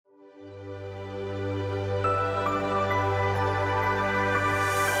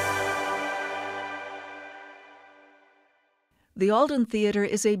The Alden Theater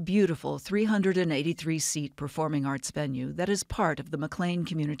is a beautiful 383-seat performing arts venue that is part of the McLean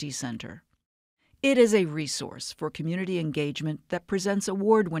Community Center. It is a resource for community engagement that presents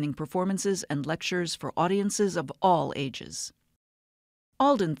award-winning performances and lectures for audiences of all ages.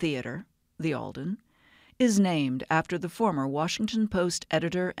 Alden Theater, the Alden, is named after the former Washington Post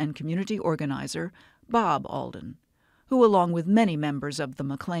editor and community organizer Bob Alden, who, along with many members of the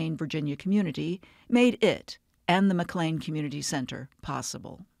McLean, Virginia community, made it and the McLean Community Center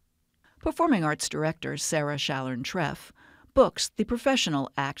possible. Performing arts director Sarah Shallern-Treff books the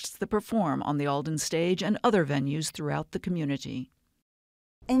professional acts that perform on the Alden stage and other venues throughout the community.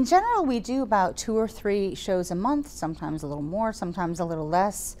 In general, we do about 2 or 3 shows a month, sometimes a little more, sometimes a little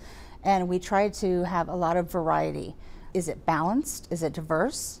less, and we try to have a lot of variety. Is it balanced? Is it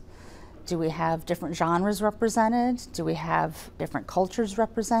diverse? Do we have different genres represented? Do we have different cultures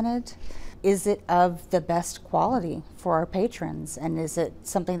represented? Is it of the best quality for our patrons? And is it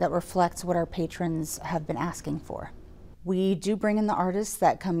something that reflects what our patrons have been asking for? We do bring in the artists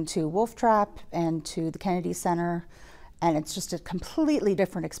that come to Wolf Trap and to the Kennedy Center, and it's just a completely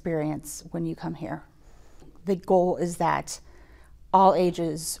different experience when you come here. The goal is that all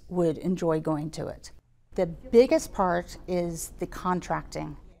ages would enjoy going to it. The biggest part is the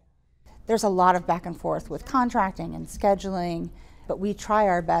contracting. There's a lot of back and forth with contracting and scheduling, but we try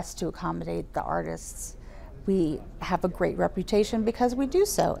our best to accommodate the artists. We have a great reputation because we do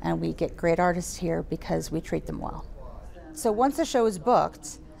so, and we get great artists here because we treat them well. So once the show is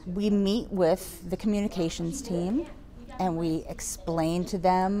booked, we meet with the communications team and we explain to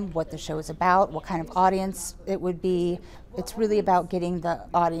them what the show is about, what kind of audience it would be. It's really about getting the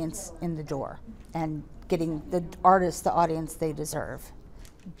audience in the door and getting the artists the audience they deserve.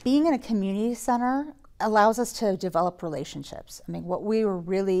 Being in a community center allows us to develop relationships. I mean, what we were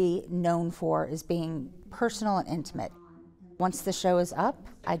really known for is being personal and intimate. Once the show is up,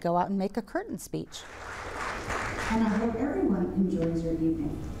 I go out and make a curtain speech. And I hope everyone enjoys your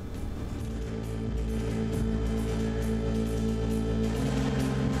evening.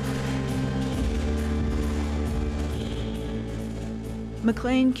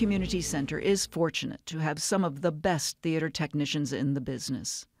 McLean Community Center is fortunate to have some of the best theater technicians in the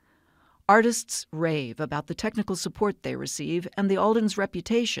business. Artists rave about the technical support they receive, and the Alden's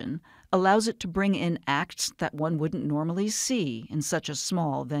reputation allows it to bring in acts that one wouldn't normally see in such a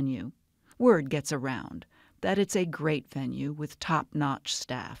small venue. Word gets around that it's a great venue with top-notch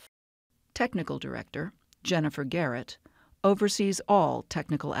staff. Technical director Jennifer Garrett oversees all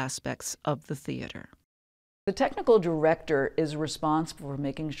technical aspects of the theater. The technical director is responsible for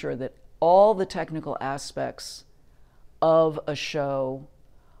making sure that all the technical aspects of a show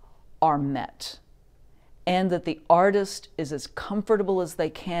are met, and that the artist is as comfortable as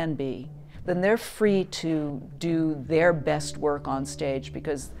they can be. Then they're free to do their best work on stage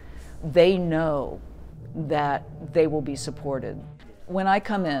because they know that they will be supported. When I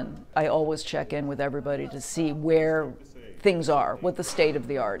come in, I always check in with everybody to see where things are, what the state of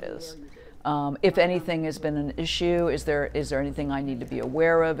the art is. If anything has been an issue, is there anything I need to be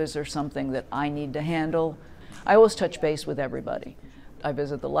aware of? Is there something that I need to handle? I always touch base with everybody. I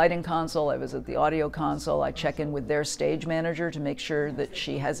visit the lighting console, I visit the audio console, I check in with their stage manager to make sure that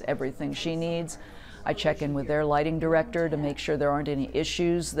she has everything she needs. I check in with their lighting director to make sure there aren't any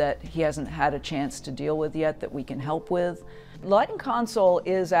issues that he hasn't had a chance to deal with yet that we can help with. Lighting console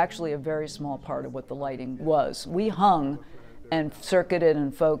is actually a very small part of what the lighting was. We hung and circuited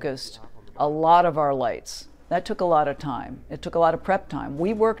and focused a lot of our lights. That took a lot of time. It took a lot of prep time.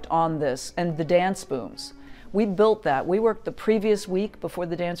 We worked on this, and the dance booms. We built that. We worked the previous week before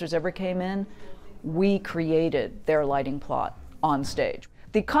the dancers ever came in. We created their lighting plot on stage.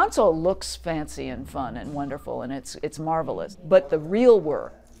 The console looks fancy and fun and wonderful, and it's marvelous. But the real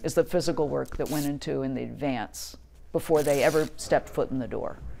work is the physical work that went into in the advance before they ever stepped foot in the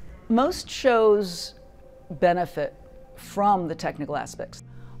door. Most shows benefit from the technical aspects.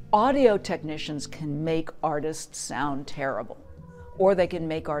 Audio technicians can make artists sound terrible, or they can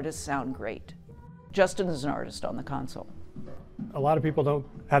make artists sound great. Justin is an artist on the console. A lot of people don't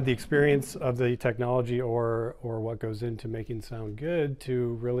have the experience of the technology or what goes into making sound good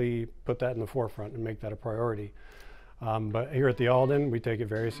to really put that in the forefront and make that a priority. But here at the Alden, we take it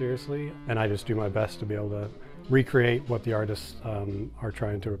very seriously, and I just do my best to be able to recreate what the artists are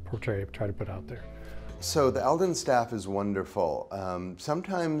trying to portray, try to put out there. So the Alden staff is wonderful.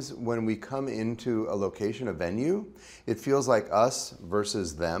 Sometimes when we come into a location, a venue, it feels like us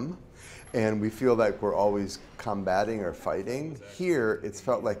versus them. And we feel like we're always combating or fighting. Here, it's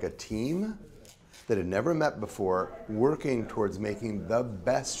felt like a team that had never met before, working towards making the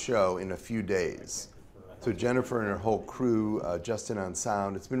best show in a few days. So Jennifer and her whole crew, Justin on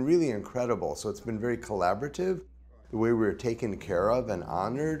sound, it's been really incredible. So it's been very collaborative. The way we were taken care of and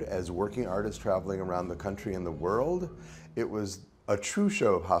honored as working artists traveling around the country and the world, it was a true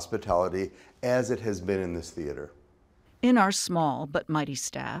show of hospitality as it has been in this theater. In our small but mighty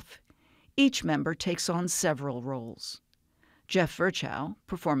staff, each member takes on several roles. Jeff Virchow,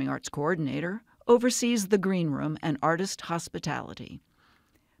 Performing Arts Coordinator, oversees the green room and artist hospitality.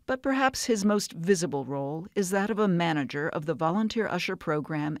 But perhaps his most visible role is that of a manager of the volunteer usher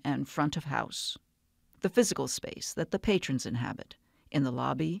program and front of house, the physical space that the patrons inhabit in the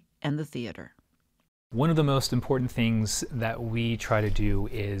lobby and the theater. One of the most important things that we try to do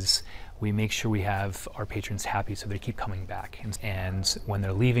is we make sure we have our patrons happy so they keep coming back. And when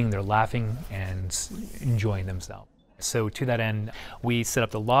they're leaving, they're laughing and enjoying themselves. So to that end, we set up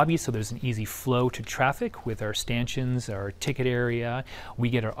the lobby so there's an easy flow to traffic with our stanchions, our ticket area.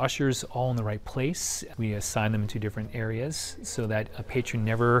 We get our ushers all in the right place. We assign them to different areas so that a patron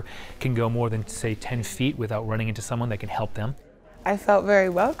never can go more than, say, 10 feet without running into someone that can help them. I felt very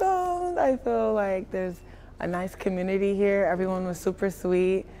welcomed. I feel like there's a nice community here. Everyone was super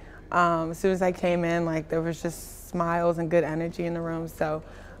sweet. As soon as I came in, there was just smiles and good energy in the room. So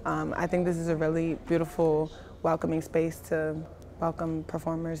I think this is a really beautiful, welcoming space to welcome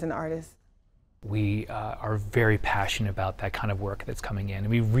performers and artists. We are very passionate about that kind of work that's coming in, and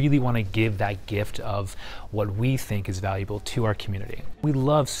we really want to give that gift of what we think is valuable to our community. We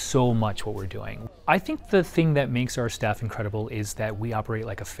love so much what we're doing. I think the thing that makes our staff incredible is that we operate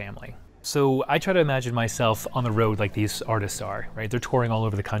like a family. So I try to imagine myself on the road like these artists are, right? They're touring all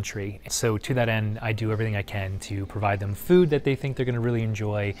over the country. So to that end, I do everything I can to provide them food that they think they're going to really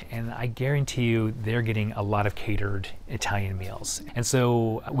enjoy. And I guarantee you they're getting a lot of catered Italian meals. And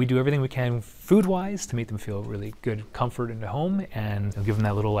so we do everything we can food-wise to make them feel really good comfort in the home and give them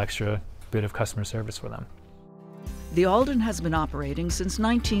that little extra bit of customer service for them. The Alden has been operating since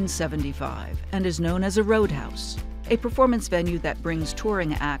 1975 and is known as a roadhouse, a performance venue that brings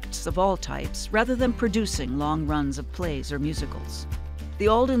touring acts of all types rather than producing long runs of plays or musicals. The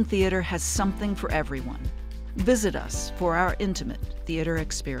Alden Theater has something for everyone. Visit us for our intimate theater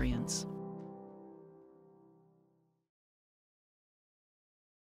experience.